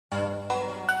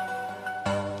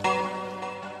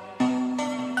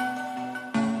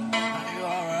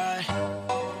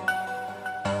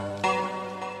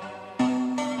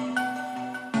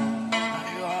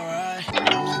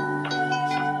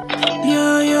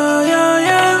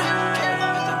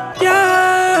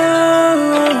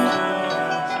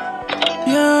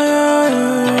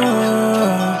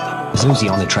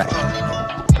Uzi on the track.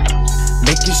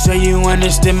 Making sure you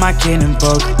understand my canon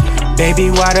folk. Baby,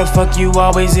 why the fuck you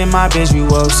always in my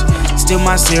visuals? Still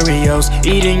my cereals,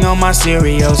 eating on my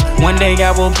cereals. One day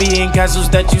I will be in castles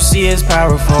that you see as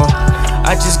powerful.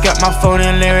 I just got my phone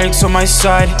and lyrics on my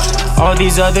side. All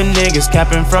these other niggas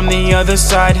capping from the other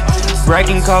side,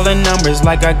 bragging, calling numbers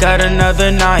like I got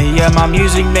another 9. Yeah, my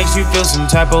music makes you feel some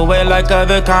type of way like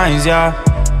other kinds, yeah.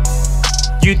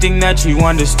 You think that you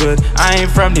understood, I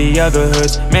ain't from the other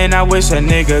hoods. Man, I wish a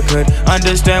nigga could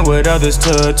understand what others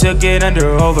took it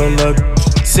under overlooked.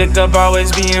 Sick of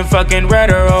always being fucking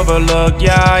read or overlooked,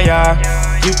 yeah,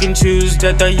 yeah. You can choose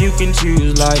death or you can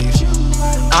choose life.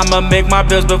 I'ma make my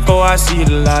bills before I see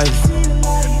the light.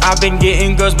 I've been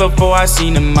getting girls before I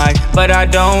seen the mic, but I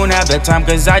don't have the time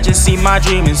cause I just see my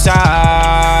dream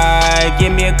inside.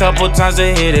 Give me a couple times to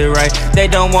hit it right. They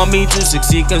don't want me to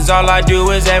succeed cause all I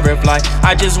do is ever fly.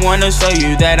 I just wanna show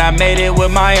you that I made it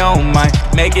with my own mind.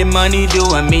 Making money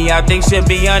doing me I think should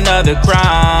be another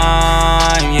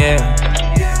crime, yeah.